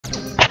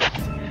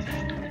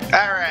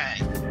Alright.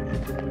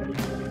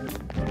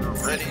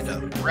 We're ready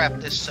to wrap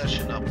this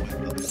session up with a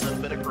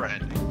little bit of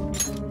grinding.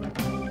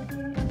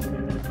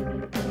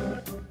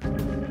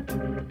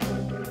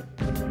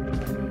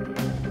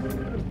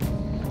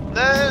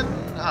 Then,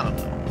 I don't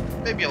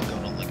know. Maybe I'll go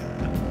to Liga.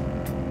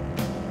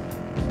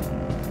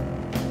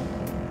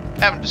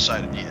 Haven't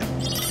decided yet.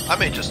 I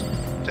may just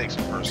take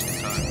some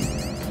personal time.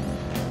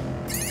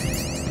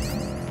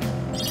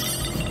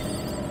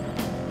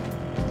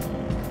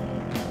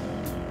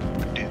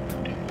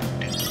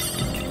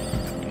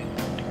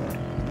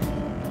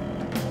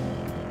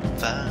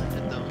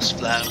 Finding those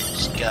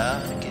flowers,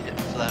 gotta get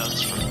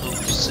flowers from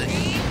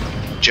Jose,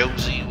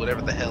 Josie,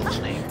 whatever the hell his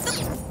name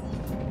is.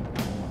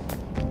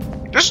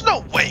 There's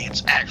no way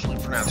it's actually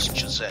pronounced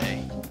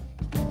Jose.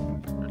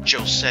 Or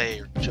Jose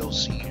or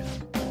Josie.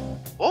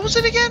 What was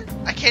it again?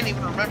 I can't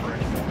even remember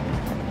anymore.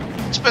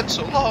 It's been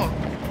so long.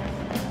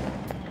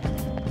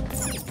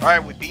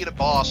 Alright, we beat a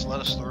boss, let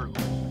us through.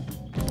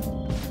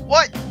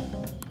 What?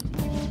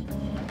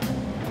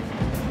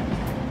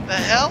 The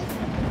hell?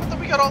 I thought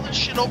we got all this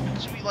shit open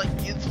because we, like,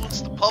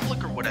 influenced the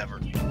public or whatever.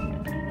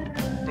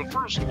 But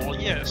first of all,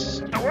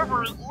 yes.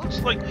 However, it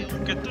looks like we will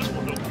get this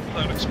one open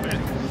without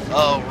expanding.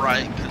 Oh,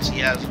 right, because he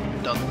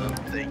hasn't done the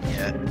thing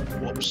yet.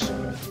 Whoops.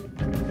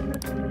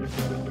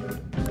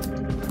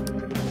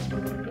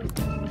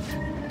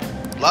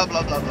 Blah,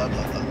 blah, blah, blah, blah,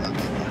 blah, blah, blah,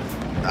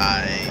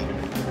 blah.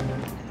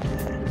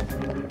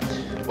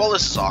 Well,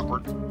 this is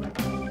awkward.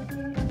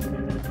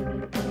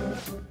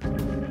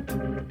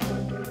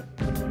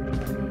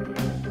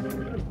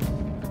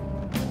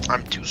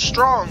 I'm too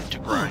strong to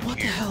grind what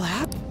here. The hell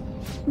happened?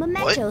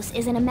 Mementos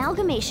is an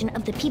amalgamation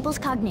of the people's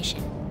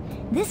cognition.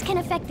 This can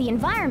affect the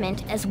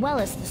environment as well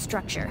as the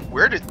structure.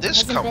 Where did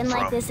this come Hasn't been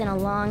from? like this in a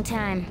long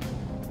time.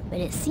 But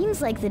it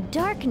seems like the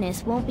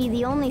darkness won't be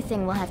the only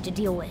thing we'll have to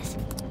deal with.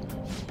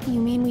 You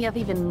mean we have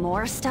even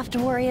more stuff to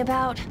worry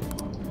about?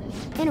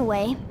 In a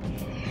way.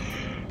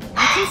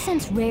 I can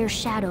sense rare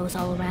shadows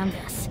all around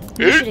us.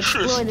 We should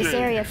explore this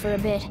area for a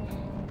bit,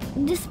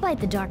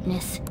 despite the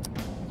darkness.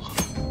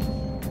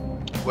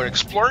 When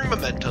exploring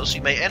Mementos,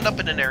 you may end up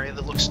in an area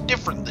that looks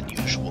different than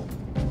usual.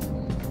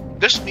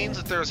 This means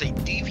that there is a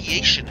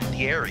deviation in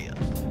the area.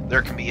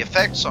 There can be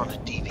effects on a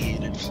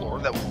deviated floor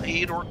that will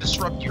aid or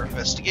disrupt your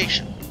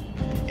investigation.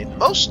 In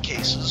most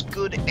cases,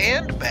 good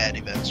and bad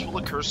events will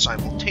occur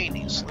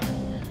simultaneously.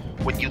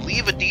 When you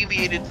leave a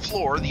deviated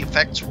floor, the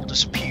effects will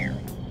disappear.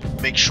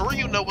 Make sure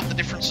you know what the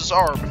differences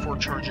are before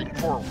charging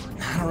forward.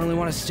 I don't really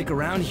want to stick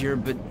around here,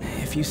 but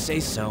if you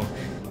say so,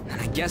 then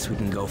I guess we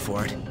can go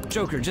for it.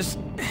 Joker, just...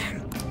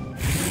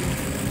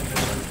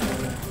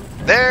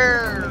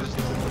 There's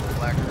the little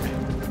placard.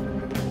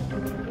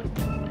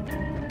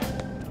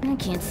 I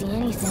can't see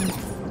anything.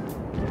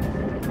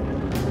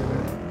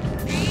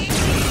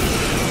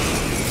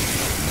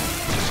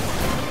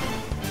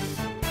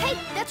 Hey,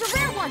 that's a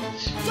rare one!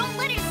 Don't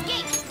let it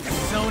escape!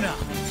 Persona!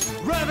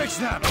 Ravage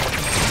them!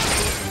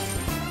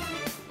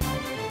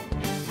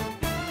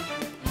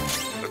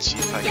 Let's see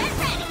if I Get can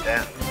ready! beat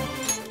that.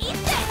 Eat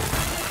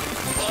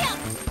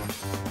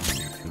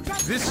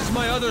this! This is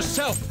my other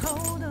self!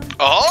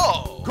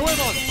 Oh!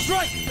 Goemon,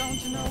 strike!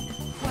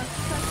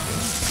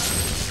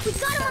 We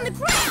got him on the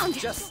ground!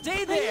 Just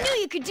stay I there! knew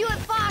you could do it,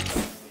 Fox!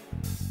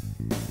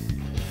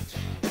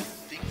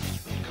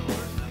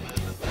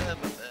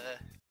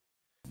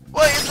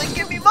 Why didn't they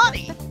give me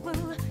money?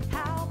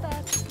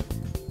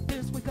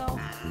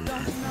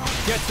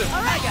 Get them!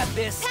 I got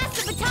this!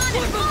 Pass the baton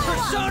and follow up!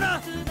 Persona!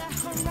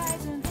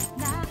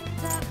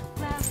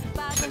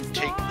 Then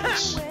take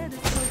this.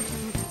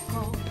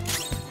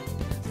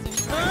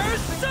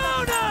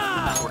 Persona!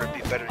 Would it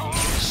be better to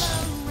use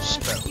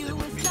spells? It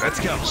would be better Let's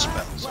to go. use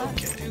spells.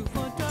 Okay.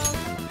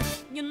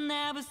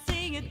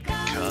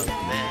 Come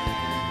in.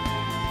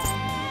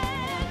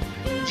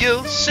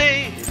 You'll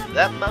see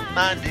that my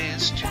mind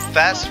is too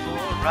fast for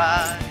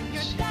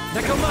eyes.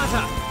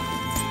 Nakamata!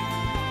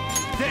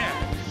 There!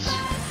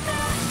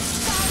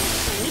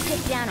 We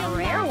took down a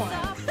rare one.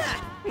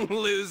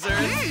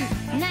 Losers!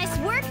 Nice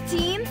work,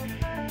 team!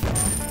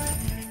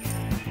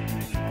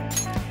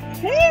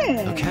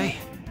 Okay.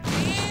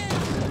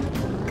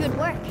 Good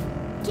work.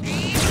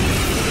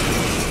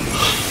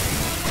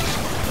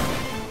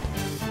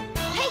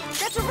 Hey,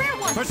 that's a rare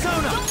one!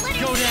 Persona! Don't let it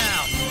Go escape.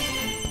 down!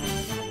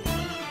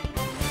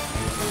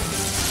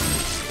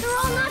 They're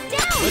all knocked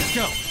down! Let's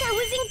go! That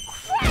was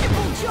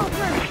incredible,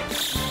 Joker!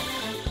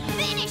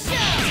 Finish him!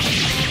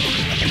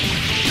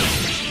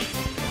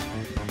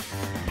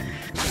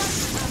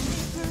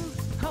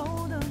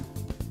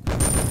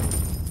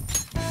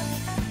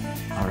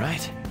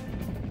 Alright.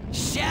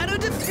 Shadow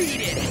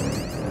defeated!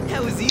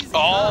 That was easy.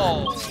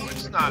 Oh,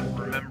 it's not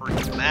remembering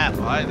the map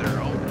either.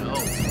 Oh no.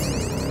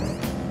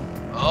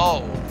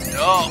 Oh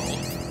no.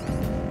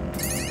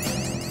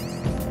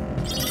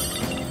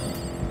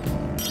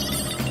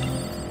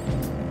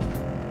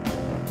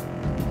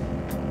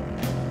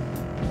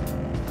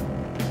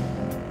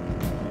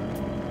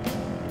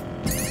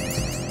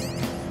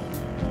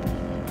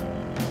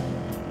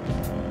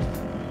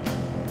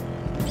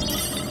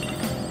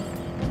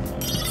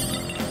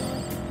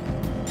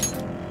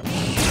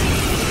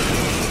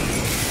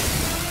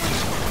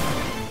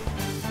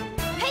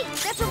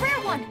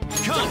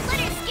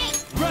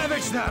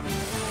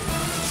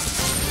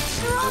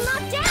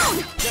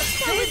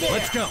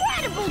 Let's go.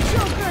 Incredible,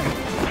 Joker!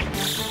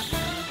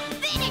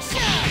 Finish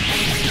him!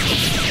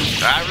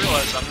 I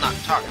realize I'm not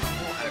talking a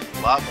whole heck of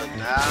a lot, but I don't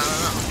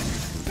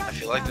know. I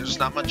feel like there's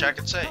not much I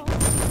can say.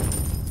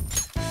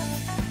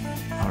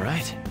 All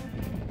right.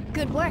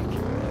 Good work.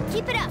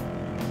 Keep it up.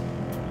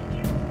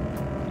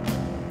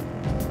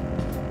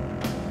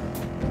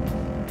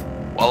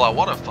 Well, I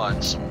want to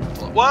find some...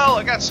 Well,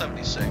 I got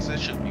 76. That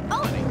should be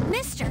Oh, plenty.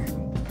 mister.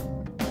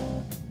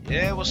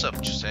 Yeah, what's up,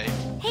 Jose?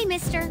 Hey,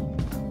 mister.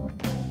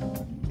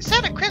 Is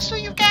that a crystal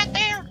you got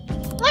there?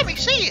 Let me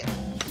see it.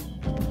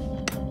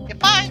 If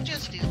I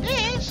just do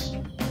this,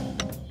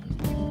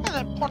 and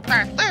then put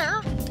that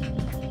there,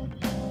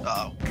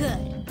 Uh-oh. Good.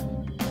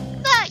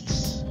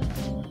 nice.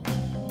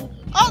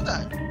 All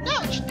done.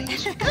 Now it should do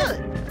you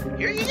good.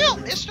 Here you go,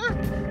 mister.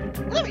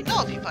 Let me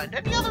know if you find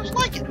any others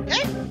like it,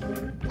 okay?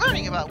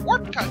 Learning about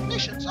warped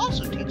cognitions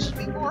also teaches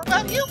me more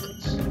about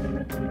humans.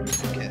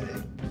 Okay.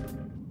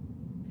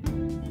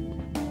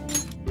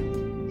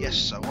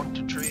 Yes, I want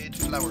to trade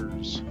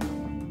flowers.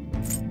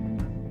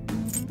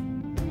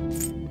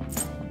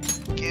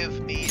 Give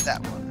me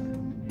that one.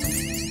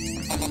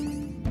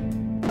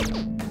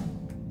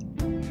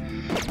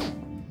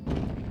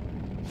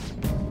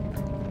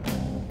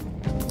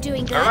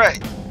 Doing good? Alright.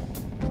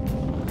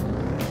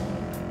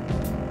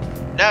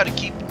 Now to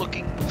keep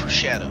looking for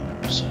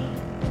shadows.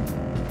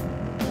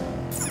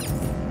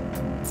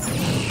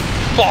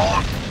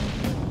 Fuck!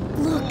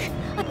 Look.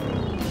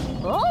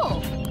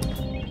 Oh.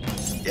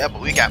 Yeah,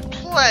 but we got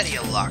plenty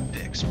of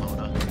lockpicks,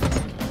 Mona.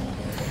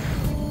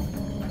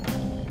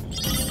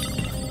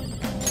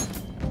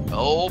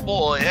 Oh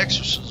boy,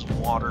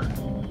 exorcism water.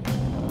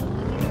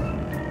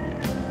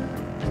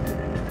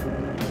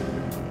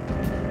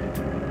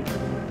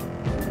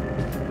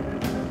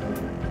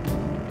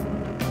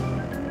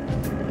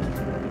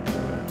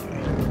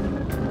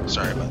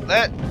 Sorry about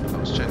that. I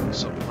was checking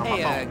something on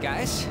Hey, my phone.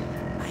 guys.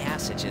 My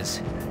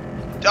passages.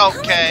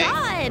 Okay. Oh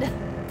my God.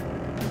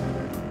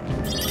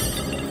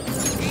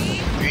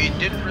 We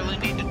didn't really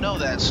need to know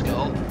that,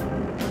 Skull.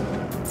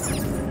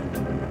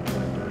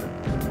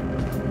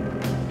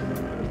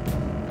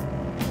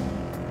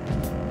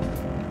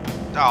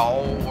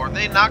 Oh, are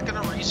they not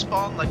gonna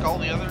respawn like all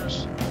the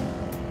others?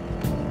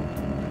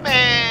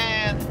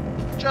 Man,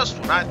 just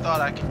when I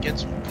thought I could get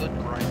some good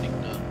grinding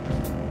done.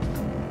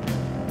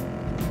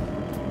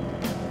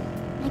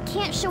 I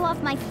can't show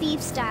off my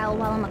thief style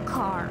while I'm a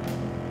car.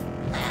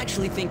 I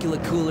actually think you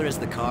look cooler as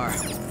the car.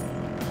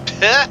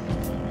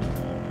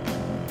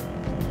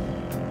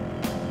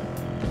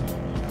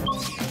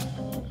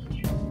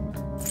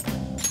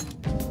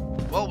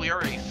 Well, we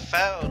already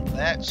found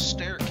that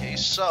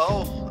staircase,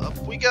 so up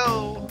we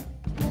go.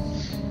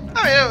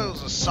 I mean, it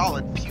was a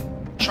solid few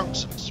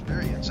chunks of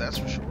experience, that's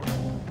for sure.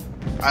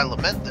 I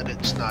lament that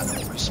it's not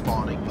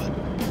respawning, but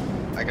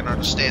I can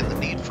understand the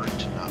need for it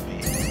to not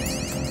be.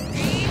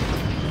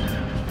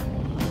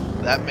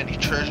 That many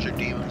treasure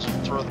demons will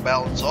throw the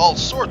balance all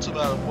sorts of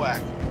out of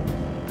whack.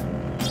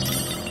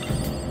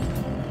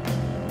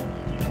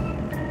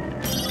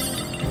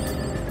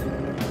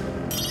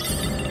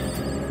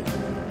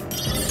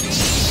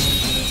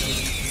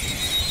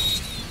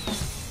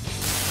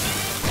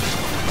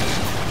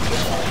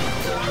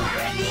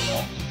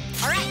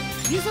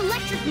 Use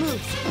electric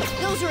moves.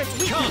 Those are its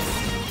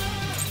weakness.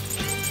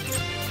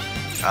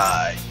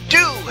 I do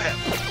have.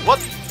 What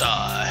the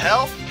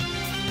hell?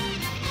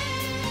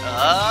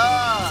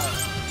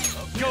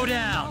 Go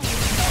down.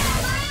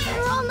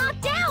 We're all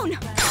knocked down.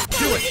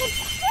 That was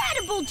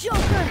incredible,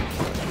 Joker.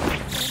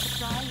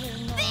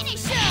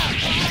 Finish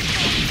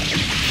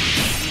him.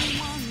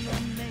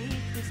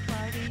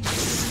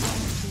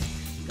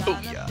 Oh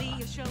yeah.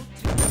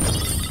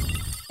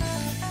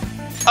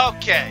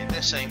 Okay,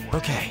 this ain't working.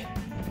 Okay.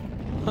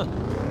 Huh.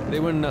 They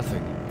were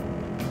nothing.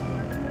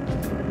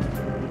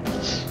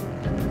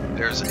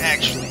 There's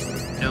actually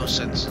no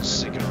sense in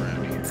sticking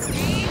around here.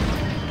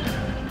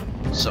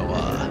 So,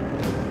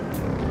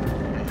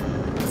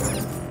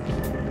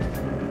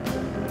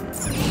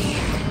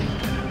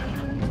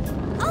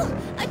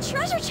 Oh, a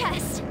treasure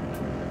chest.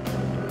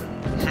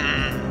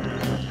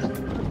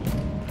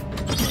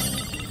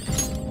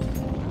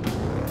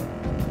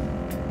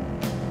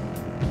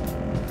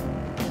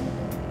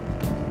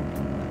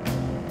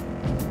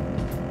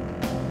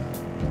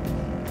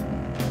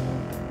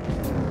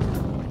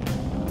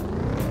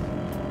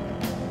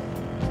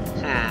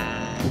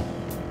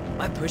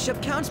 My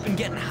push-up count's been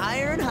getting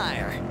higher and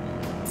higher.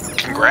 Oh,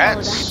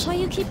 Congrats. that's why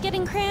you keep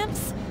getting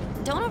cramps?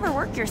 Don't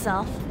overwork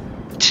yourself.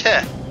 You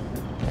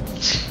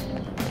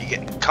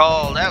getting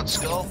called out,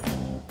 Skull?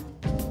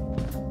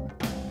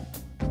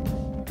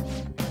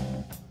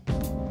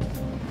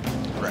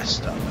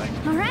 Rest up. I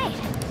can All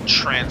right.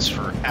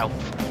 transfer out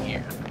from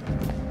here.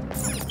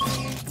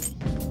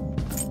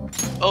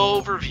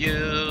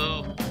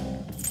 Overview.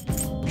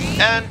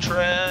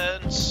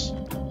 Entrance.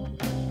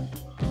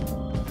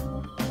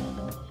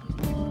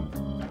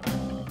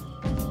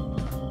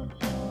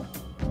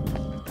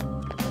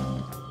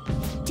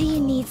 Do you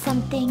need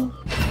something?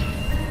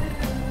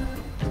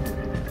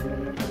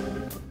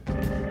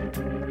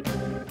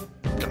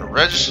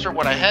 register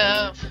what I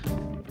have.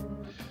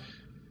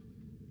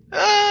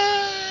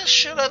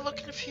 Should I look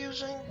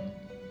confusing?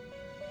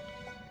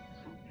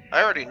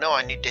 I already know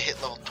I need to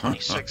hit level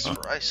 26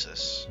 for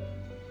ISIS.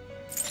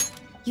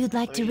 You'd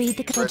like to read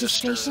the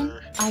registration?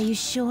 Are you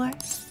sure?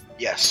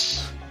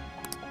 Yes.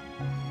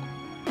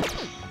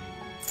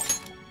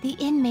 The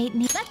inmate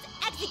needs... Let's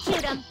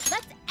execute them!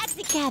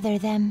 Gather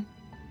them.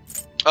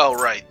 Oh,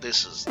 right.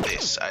 This is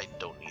this. I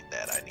don't need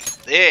that. I need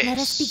this. Let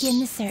us begin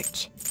the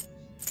search.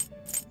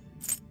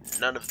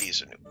 None of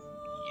these are new.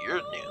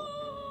 You're new.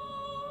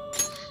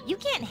 You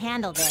can't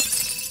handle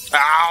this.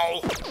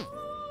 Ow!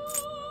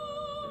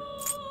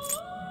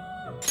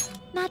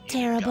 Not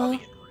terrible,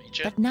 Guardian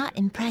region. but not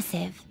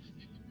impressive.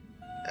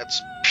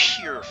 That's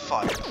pure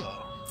fire, though.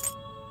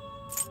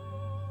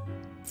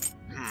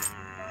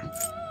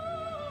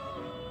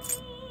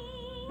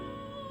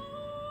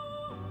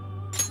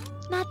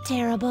 Not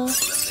terrible,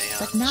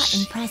 but not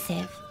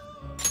impressive.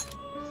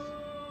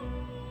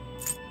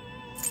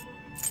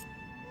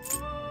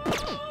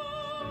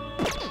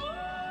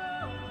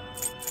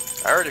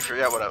 I already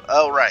forgot what I...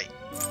 Oh, right.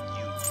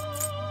 You.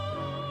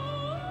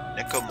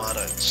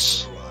 Nicomata and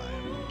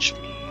slime, which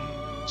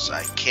means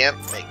I can't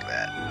make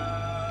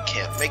that.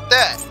 Can't make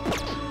that.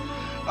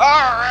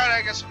 Alright,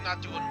 I guess I'm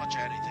not doing much of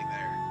anything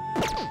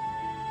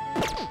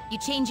there. You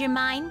change your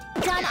mind?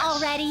 Done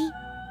already?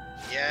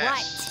 Yes.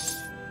 Right.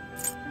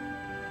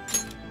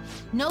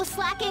 No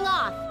slacking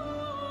off.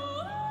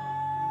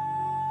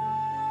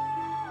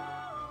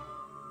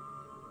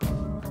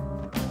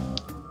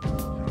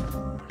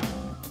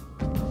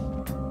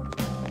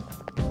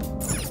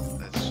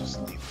 Let's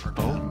just leave for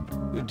now.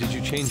 Oh? Did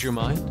you change your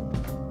mind?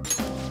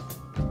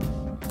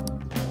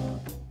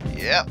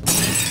 Yep.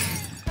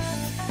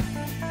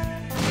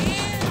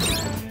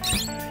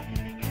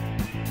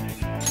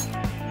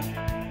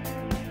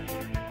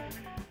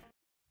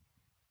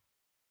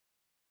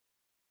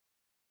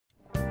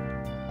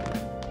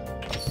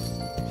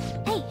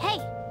 Hey!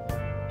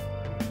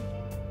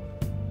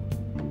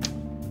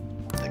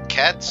 The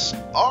cats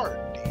are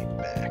indeed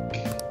back.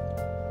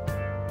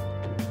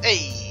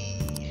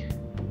 Hey!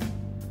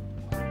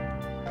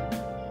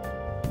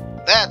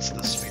 That's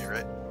the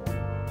spirit.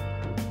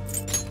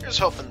 Here's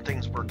hoping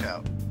things work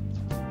out.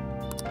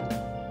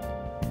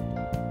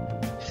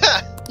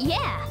 Ha!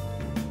 Yeah!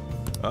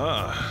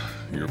 Ah,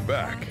 you're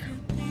back.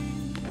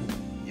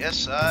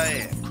 Yes, I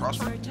am.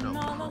 Crossword? No,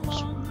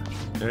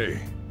 crossword.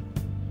 Hey,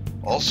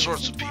 All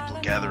sorts of people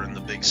gather in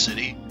the big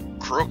city.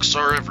 Crooks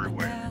are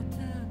everywhere.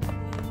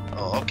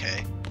 Oh,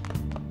 okay.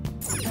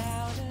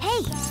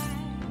 Hey!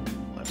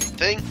 Let me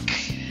think.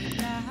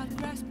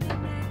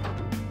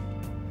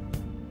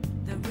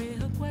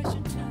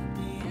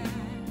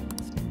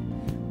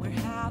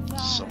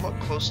 Somewhat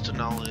close to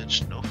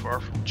knowledge, no far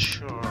from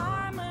charm.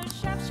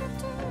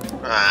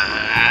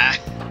 Ah.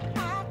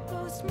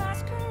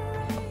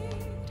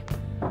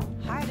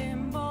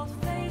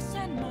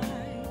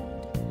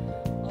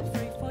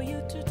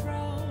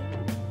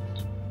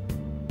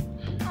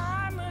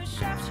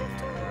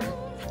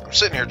 I'm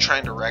sitting here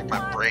trying to rack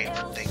my brain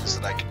for things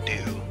that I could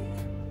do.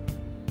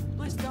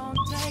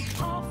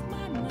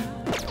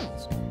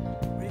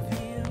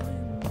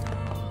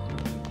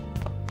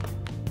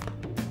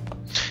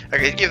 I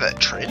could give that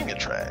training a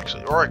try,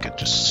 actually, or I could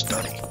just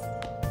study.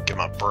 Get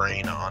my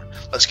brain on.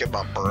 Let's get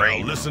my now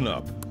brain. listen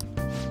up.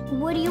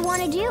 What do you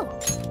want to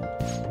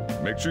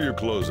do? Make sure you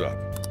close up.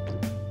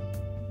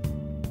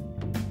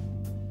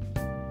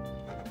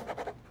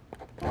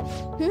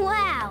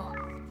 Wow!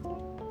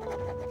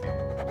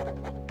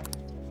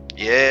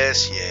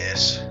 Yes,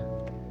 yes.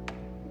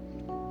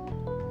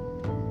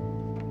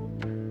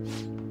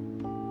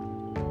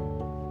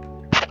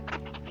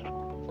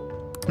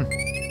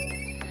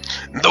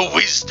 The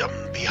wisdom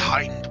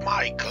behind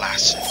my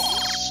glasses.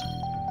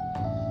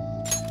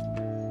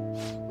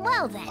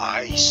 Well then.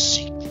 I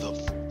seek the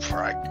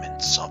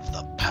fragments of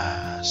the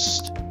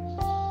past.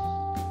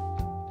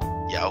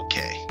 Yeah,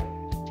 okay.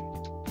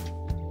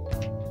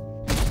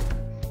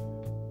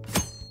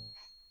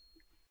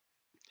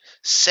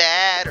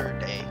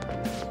 Saturday.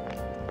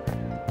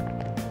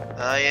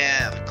 Oh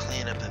yeah, the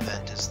cleanup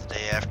event is the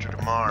day after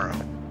tomorrow.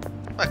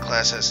 My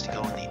class has to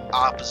go in the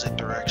opposite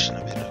direction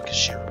of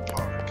Inokashira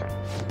Park.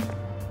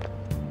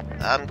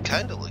 I'm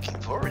kinda looking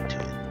forward to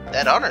it.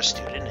 That honor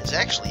student is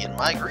actually in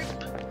my group.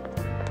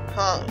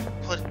 Huh,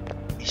 what,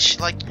 is she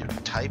like your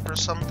type or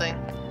something?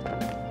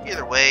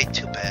 Either way,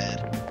 too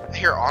bad. I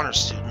hear honor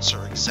students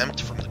are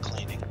exempt from the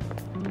cleaning.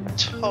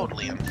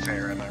 Totally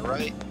unfair, am I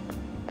right?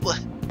 What?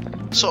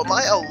 So am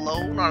I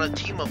alone on a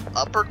team of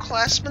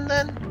upperclassmen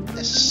then?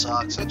 This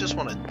sucks, I just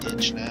want to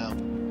ditch now.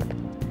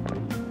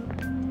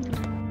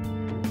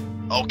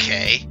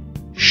 Okay,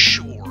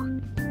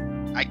 sure,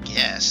 I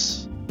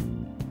guess.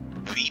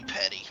 Be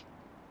petty.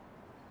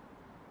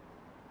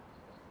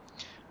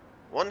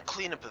 One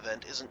cleanup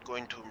event isn't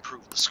going to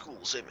improve the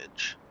school's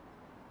image.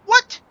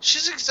 What?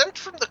 She's exempt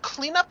from the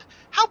cleanup?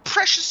 How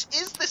precious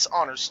is this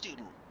honor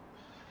student?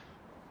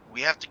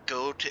 We have to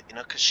go to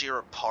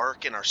Inokashira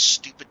Park in our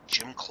stupid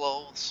gym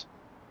clothes?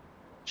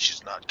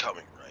 She's not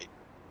coming, right?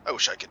 I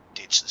wish I could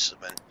ditch this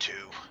event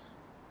too.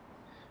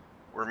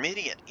 We're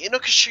meeting at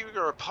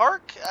Inokashira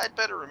Park? I'd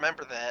better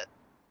remember that.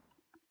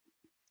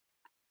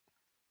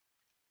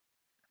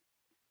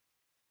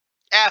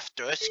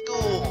 After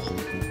school!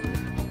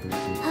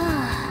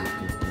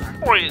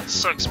 Boy, it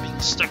sucks being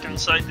stuck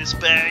inside this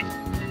bag.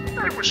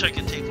 I wish I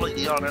could take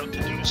Lady on out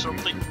to do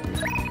something.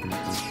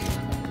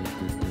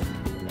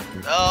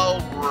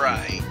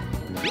 Alright.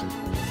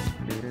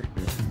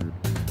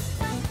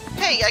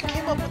 Hey, I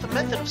came up with a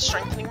method of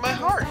strengthening my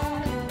heart,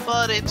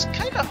 but it's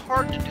kinda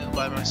hard to do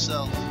by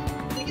myself.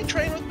 Will you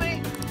train with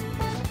me?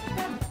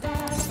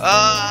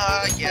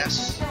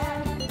 Yes.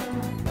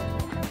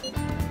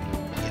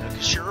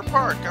 Inokashira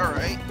Park,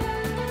 alright.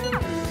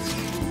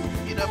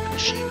 Meet up in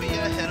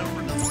Shibuya, head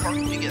over to the park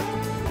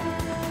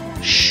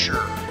together.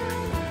 Sure.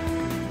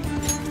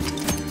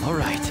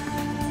 Alright.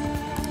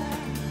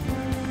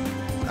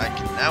 I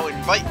can now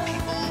invite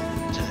people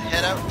to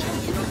head out to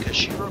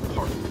Inokashira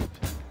Park.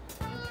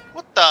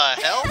 What the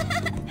hell?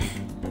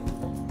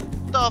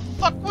 The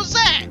fuck was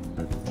that?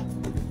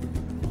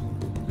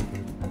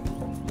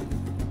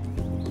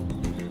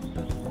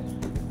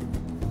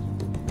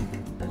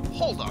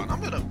 Hold on, I'm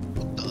gonna...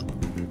 What the...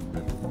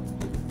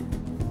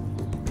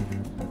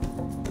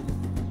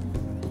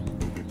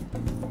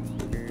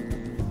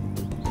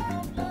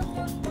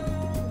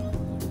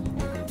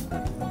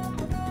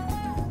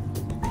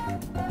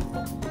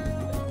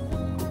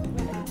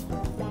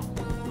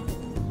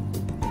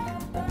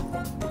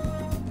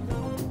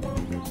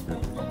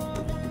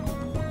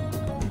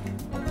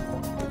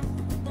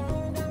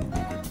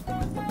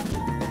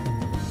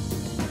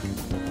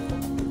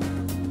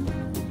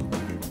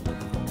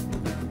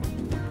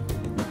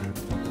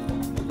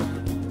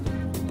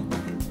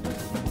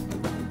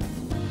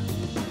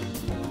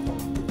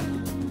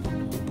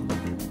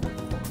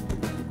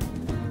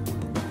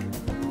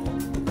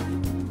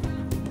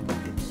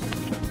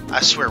 I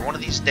swear, one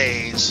of these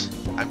days,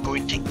 I'm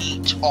going to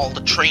eat all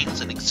the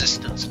trains in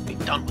existence and be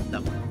done with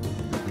them.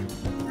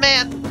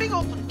 Man, big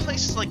open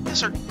places like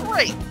this are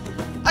great!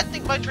 I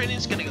think my training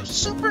is gonna go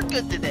super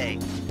good today.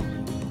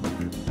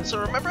 So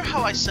remember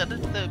how I said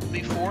it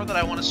before that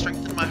I want to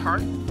strengthen my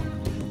heart?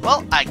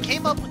 Well, I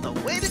came up with a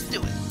way to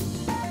do it.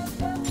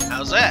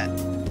 How's that?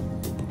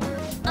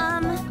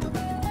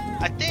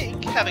 I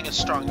think having a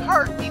strong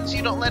heart means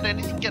you don't let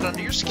anything get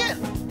under your skin.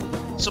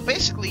 So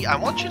basically, I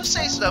want you to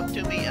say stuff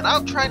to me, and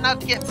I'll try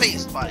not to get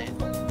fazed by it.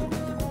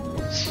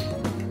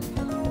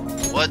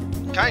 What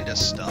kind of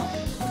stuff?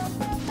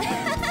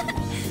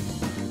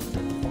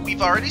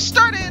 We've already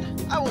started!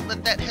 I won't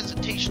let that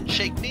hesitation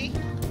shake me.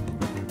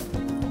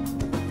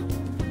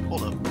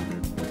 Hold up.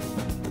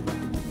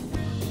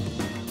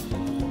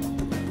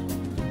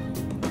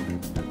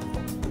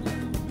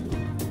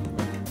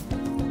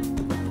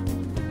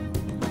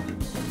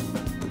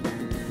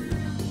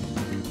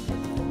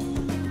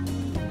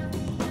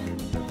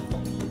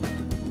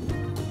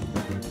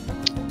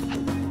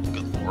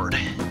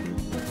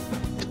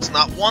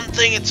 Not one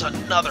thing, it's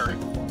another.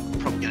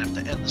 Probably gonna have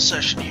to end the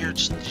session here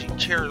just to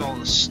hear all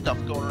this stuff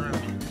going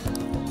around.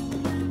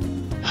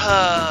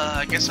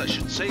 I guess I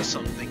should say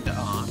something to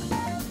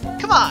An.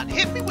 Come on,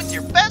 hit me with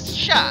your best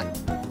shot.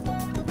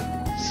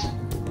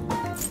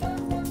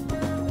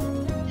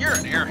 You're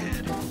an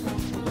airhead.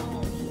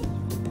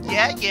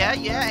 Yeah,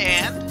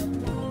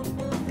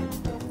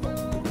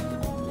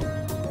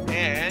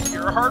 and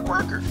you're a hard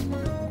worker.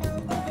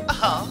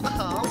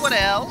 What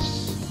else?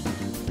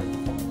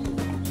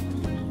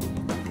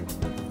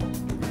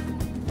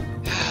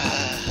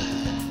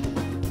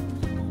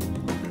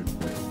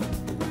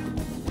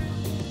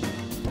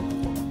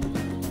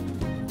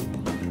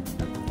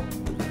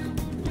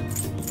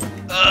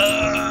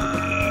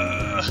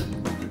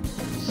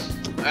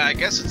 I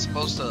guess it's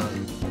supposed to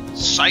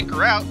psych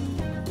her out.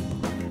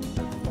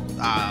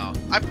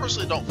 I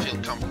personally don't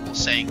feel comfortable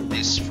saying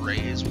this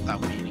phrase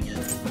without meaning it.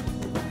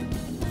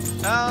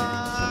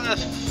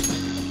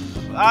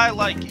 I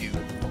like you.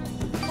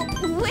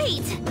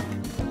 Wait!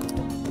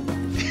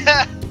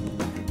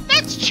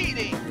 That's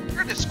cheating!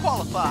 You're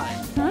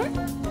disqualified. Huh?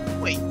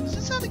 Wait, is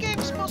this how the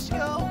game's supposed to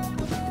go?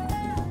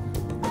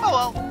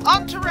 Oh well,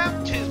 on to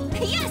round 2.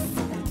 Yes!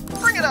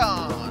 Bring it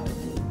on!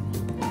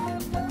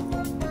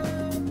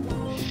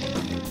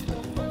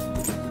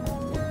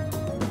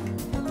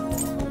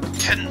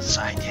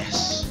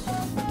 Tensitis.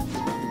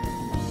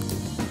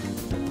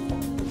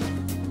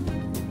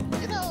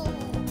 You know,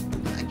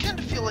 I kind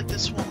of feel like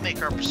this won't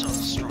make our persona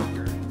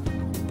stronger.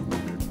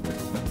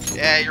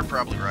 Yeah, you're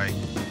probably right.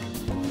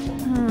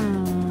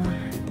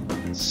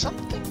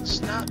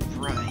 Something's not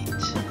right.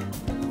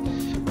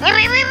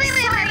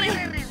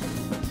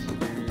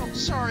 Oh,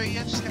 sorry,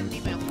 I just got an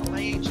email from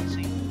my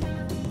agency.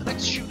 The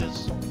next shoot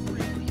is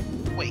really...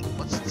 Wait,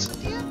 what's this at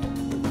the end?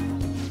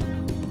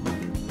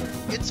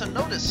 It's a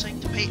notice saying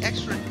to pay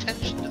extra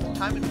attention to the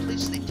time and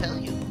place they tell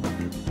you.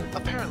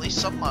 Apparently,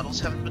 some models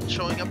haven't been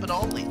showing up at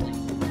all lately.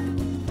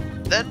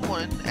 Then,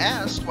 when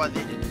asked why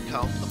they didn't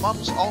come, the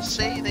models all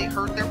say they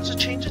heard there was a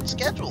change in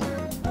schedule.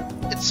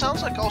 it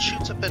sounds like all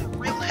shoots have been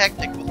real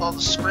hectic with all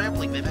the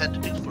scrambling they've had to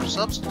do for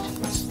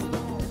substitutes.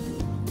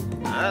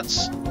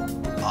 That's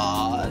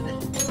odd.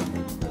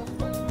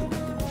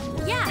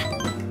 Yeah.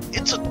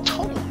 It's a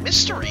total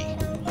mystery.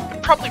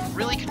 It probably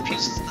really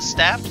confuses the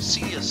staff to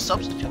see a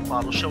substitute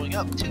model showing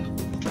up, too.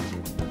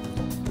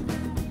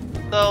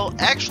 Though,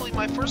 actually,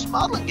 my first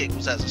modeling gig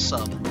was as a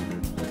sub.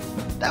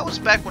 That was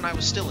back when I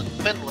was still in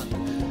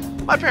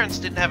Finland. My parents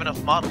didn't have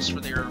enough models for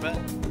their event.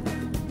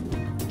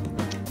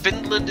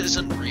 Finland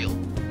isn't real.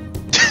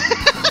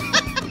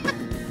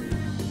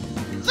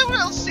 Has anyone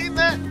else seen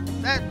that?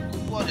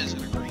 What is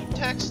it, a green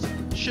text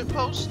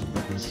shitpost?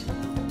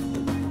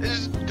 It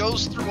just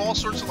goes through all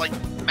sorts of, like,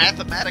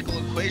 mathematical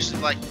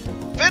equations, like,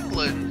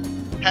 Finland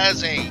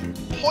has a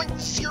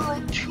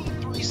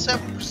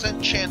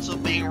 0.0237% chance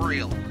of being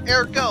real.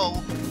 Ergo,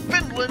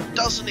 Finland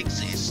doesn't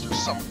exist, or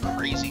some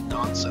crazy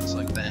nonsense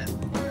like that.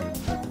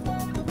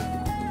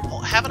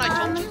 Well, haven't I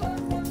told you?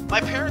 My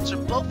parents are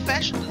both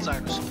fashion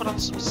designers who put on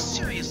some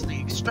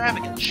seriously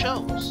extravagant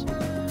shows.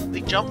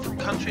 They jump from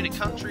country to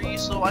country,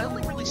 so I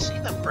only really see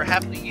them for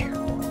half a year.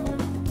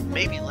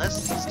 Maybe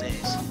less these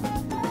days.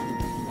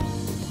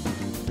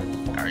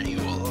 Are you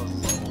alone?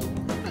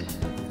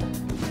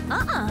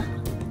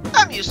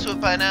 I'm used to it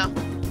by now.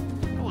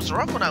 It was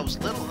rough when I was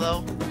little,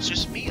 though. It was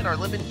just me and our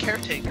living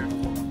caretaker.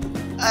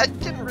 I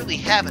didn't really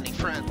have any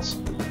friends.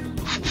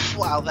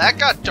 Wow, that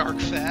got dark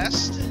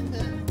fast.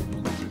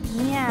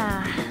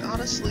 Yeah.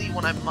 Honestly,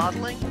 when I'm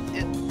modeling,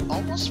 it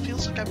almost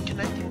feels like I'm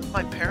connecting with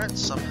my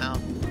parents somehow.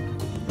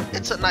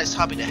 It's a nice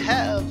hobby to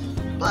have,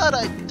 but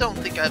I don't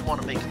think I'd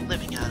want to make a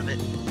living out of it.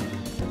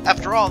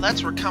 After all,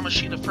 that's where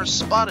Kamoshida first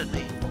spotted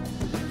me.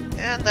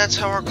 And that's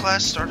how our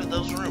class started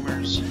those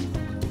rumors.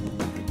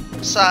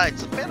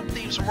 Besides, the Phantom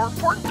Thieves are more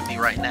important to me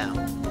right now.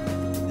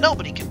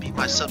 Nobody can be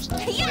my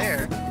substitute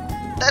there.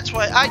 That's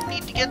why I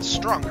need to get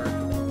stronger.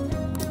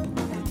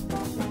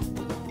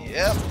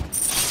 Yep.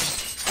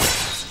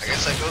 I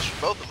guess that goes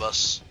for both of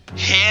us.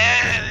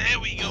 Yeah, there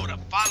we go, to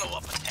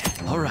follow-up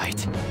attack. Alright.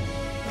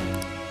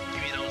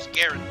 Give me those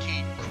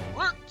guaranteed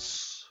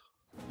crits.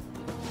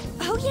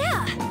 Oh,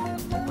 yeah.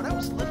 When I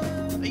was little,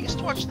 I used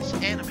to watch this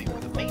anime where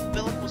the main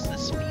villain was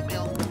this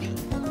female thief.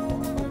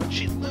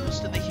 She'd lose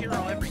to the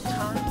hero every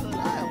time, but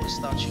I always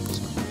thought she was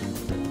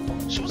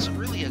cool. She wasn't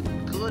really a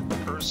good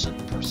person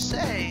per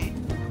se,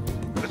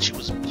 but she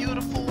was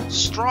beautiful,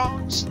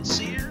 strong,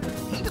 sincere,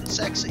 even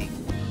sexy.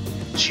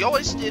 She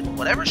always did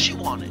whatever she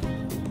wanted.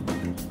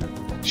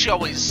 She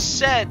always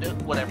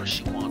said whatever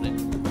she wanted.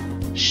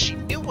 She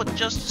knew what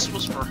justice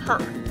was for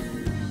her.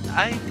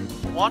 I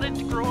wanted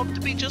to grow up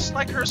to be just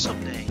like her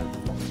someday.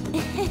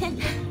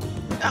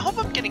 I hope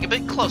I'm getting a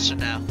bit closer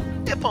now,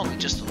 if only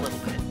just a little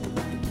bit.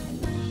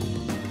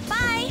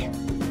 Bye.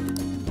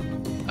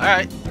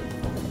 Alright.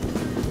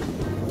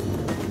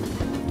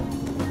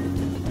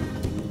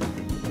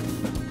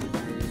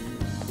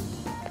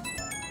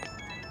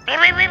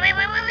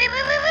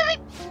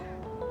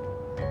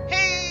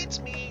 Hey, it's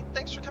me.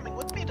 Thanks for coming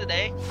with me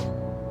today.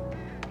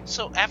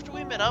 So after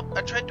we met up,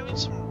 I tried doing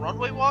some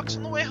runway walks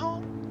on the way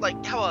home,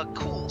 like how a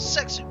cool,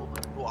 sexy woman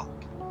would walk.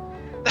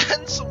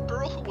 Then some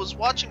girl who was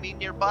watching me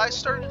nearby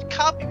started to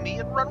copy me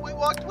and runway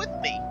walked with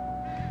me.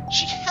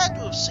 She had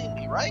to have seen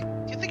me, right?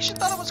 Do you think she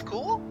thought I was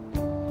cool?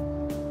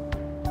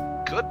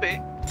 Could be.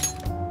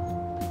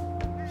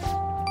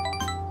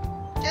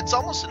 It's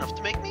almost enough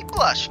to make me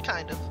blush,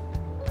 kind of.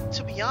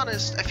 To be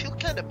honest, I feel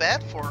kind of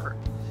bad for her.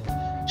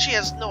 She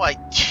has no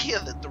idea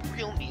that the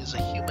real me is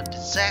a human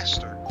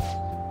disaster.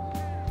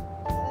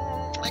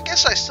 I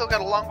guess I still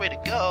got a long way to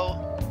go,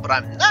 but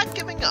I'm not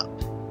giving up.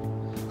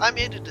 I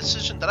made a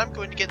decision that I'm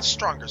going to get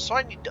stronger, so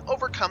I need to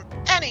overcome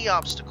any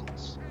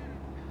obstacles.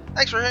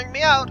 Thanks for hearing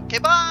me out. Okay,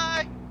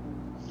 bye!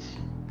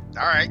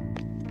 Alright.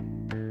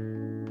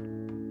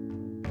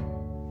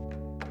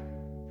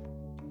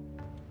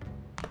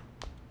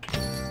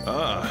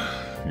 Ah,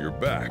 you're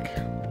back.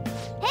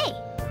 Hey.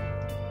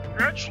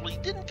 Actually,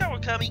 didn't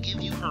Kawakami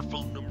give you her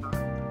phone number?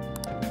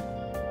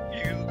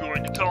 You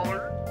going to call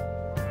her?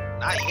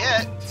 Not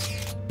yet.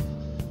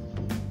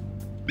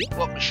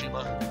 What,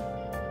 Mishima?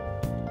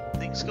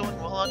 Things going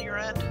well on your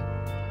end?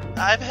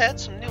 I've had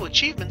some new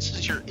achievements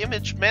as your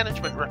image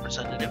management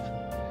representative.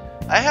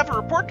 I have a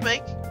report to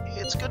make.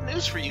 It's good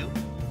news for you.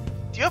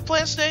 Do you have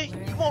plans today?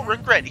 You won't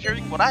regret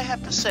hearing what I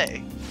have to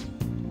say.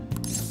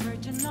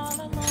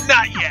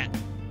 Not yet.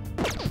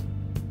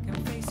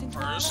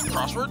 First,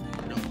 crossword?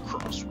 No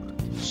crossword.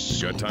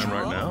 You got time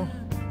right now?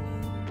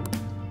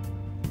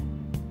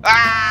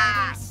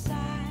 Ah!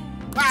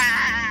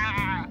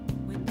 Ah!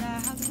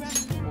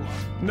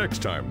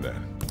 Next time,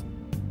 then.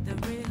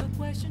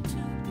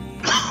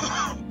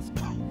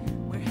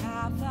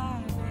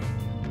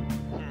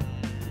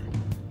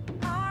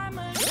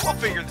 I'll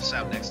figure this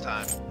out next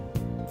time.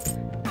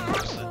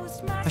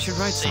 I should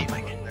write Save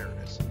something. one. There it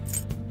is.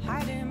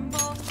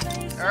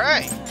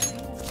 Alright.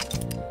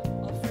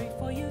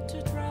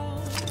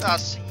 I'll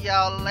see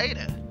y'all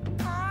later.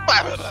 Bye,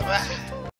 bye, bye, bye.